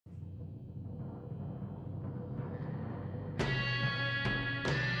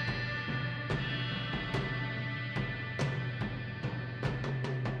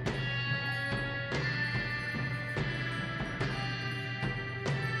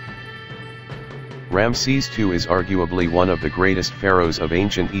Ramses II is arguably one of the greatest pharaohs of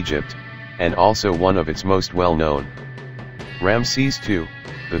ancient Egypt, and also one of its most well-known. Ramses II,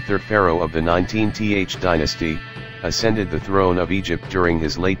 the third pharaoh of the 19th dynasty, ascended the throne of Egypt during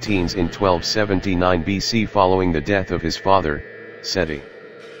his late teens in 1279 BC following the death of his father, Seti.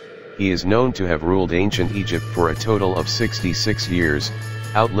 He is known to have ruled ancient Egypt for a total of 66 years,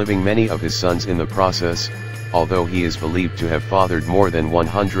 outliving many of his sons in the process, although he is believed to have fathered more than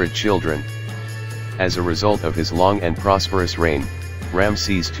 100 children. As a result of his long and prosperous reign,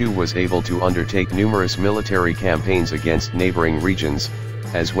 Ramses II was able to undertake numerous military campaigns against neighboring regions,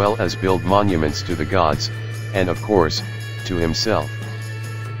 as well as build monuments to the gods, and of course, to himself.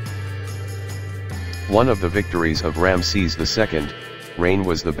 One of the victories of Ramses II reign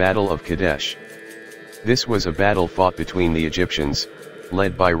was the Battle of Kadesh. This was a battle fought between the Egyptians,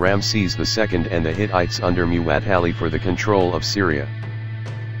 led by Ramses II, and the Hittites under Muwatalli for the control of Syria.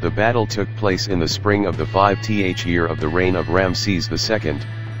 The battle took place in the spring of the 5th year of the reign of Ramses II,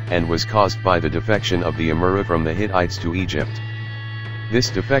 and was caused by the defection of the Amurra from the Hittites to Egypt. This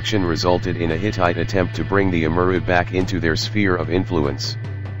defection resulted in a Hittite attempt to bring the Amurra back into their sphere of influence.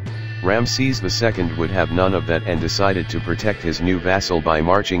 Ramses II would have none of that and decided to protect his new vassal by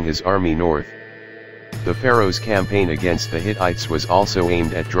marching his army north. The pharaoh's campaign against the Hittites was also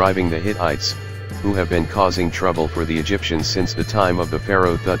aimed at driving the Hittites, who have been causing trouble for the Egyptians since the time of the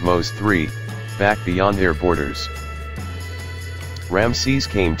pharaoh Thutmose III, back beyond their borders. Ramses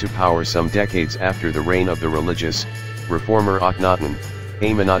came to power some decades after the reign of the religious, reformer Akhenaten,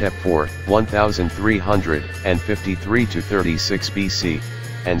 Amenhotep IV, 1353–36 BC,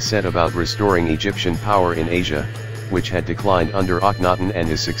 and set about restoring Egyptian power in Asia, which had declined under Akhenaten and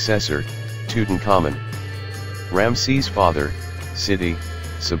his successor, Tutankhamun. Ramses' father, Seti,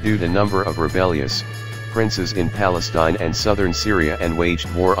 subdued a number of rebellious princes in Palestine and southern Syria and waged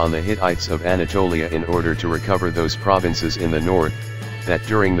war on the Hittites of Anatolia in order to recover those provinces in the north, that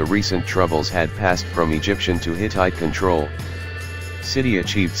during the recent troubles had passed from Egyptian to Hittite control. Seti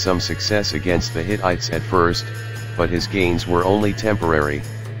achieved some success against the Hittites at first, but his gains were only temporary,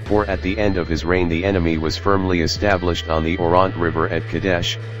 for at the end of his reign the enemy was firmly established on the Oronte River at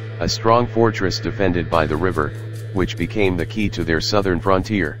Kadesh, a strong fortress defended by the river, which became the key to their southern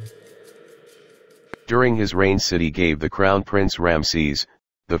frontier. During his reign Seti gave the crown prince Ramses,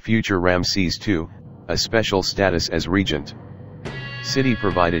 the future Ramses II, a special status as regent. Seti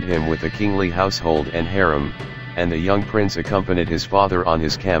provided him with a kingly household and harem, and the young prince accompanied his father on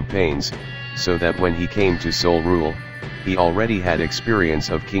his campaigns, so that when he came to sole rule, he already had experience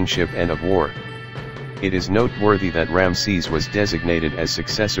of kingship and of war. It is noteworthy that Ramses was designated as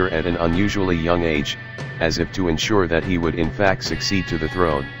successor at an unusually young age, as if to ensure that he would in fact succeed to the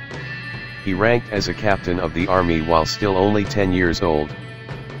throne. He ranked as a captain of the army while still only 10 years old.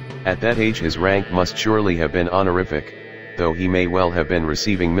 At that age his rank must surely have been honorific, though he may well have been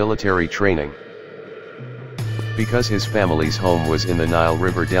receiving military training. Because his family's home was in the Nile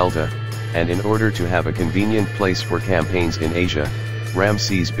River Delta, and in order to have a convenient place for campaigns in Asia,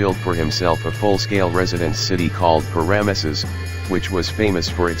 Ramses built for himself a full-scale residence city called Ramesses, which was famous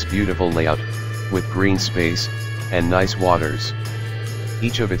for its beautiful layout, with green space, and nice waters.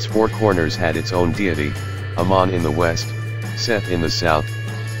 Each of its four corners had its own deity, Amun in the west, Seth in the south,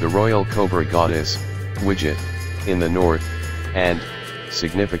 the royal cobra goddess, Widget, in the north, and,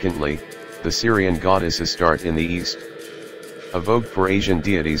 significantly, the Syrian goddess Astarte in the east. A vogue for Asian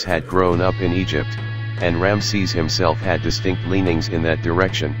deities had grown up in Egypt, and Ramses himself had distinct leanings in that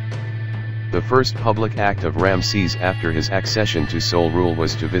direction. The first public act of Ramses after his accession to sole rule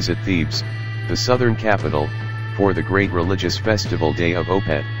was to visit Thebes, the southern capital, for the great religious festival Day of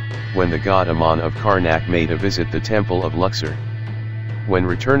Opet, when the god Amun of Karnak made a visit the temple of Luxor. When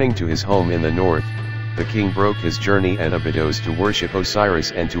returning to his home in the north, the king broke his journey at Abydos to worship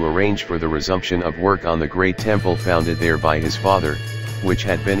Osiris and to arrange for the resumption of work on the great temple founded there by his father, which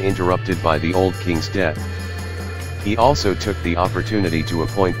had been interrupted by the old king's death. He also took the opportunity to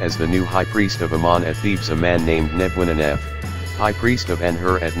appoint as the new high priest of Amun at Thebes a man named Nebwinanef, high priest of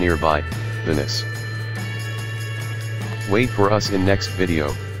Enher at nearby, Venice. Wait for us in next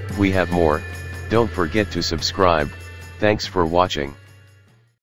video, we have more. Don't forget to subscribe. Thanks for watching.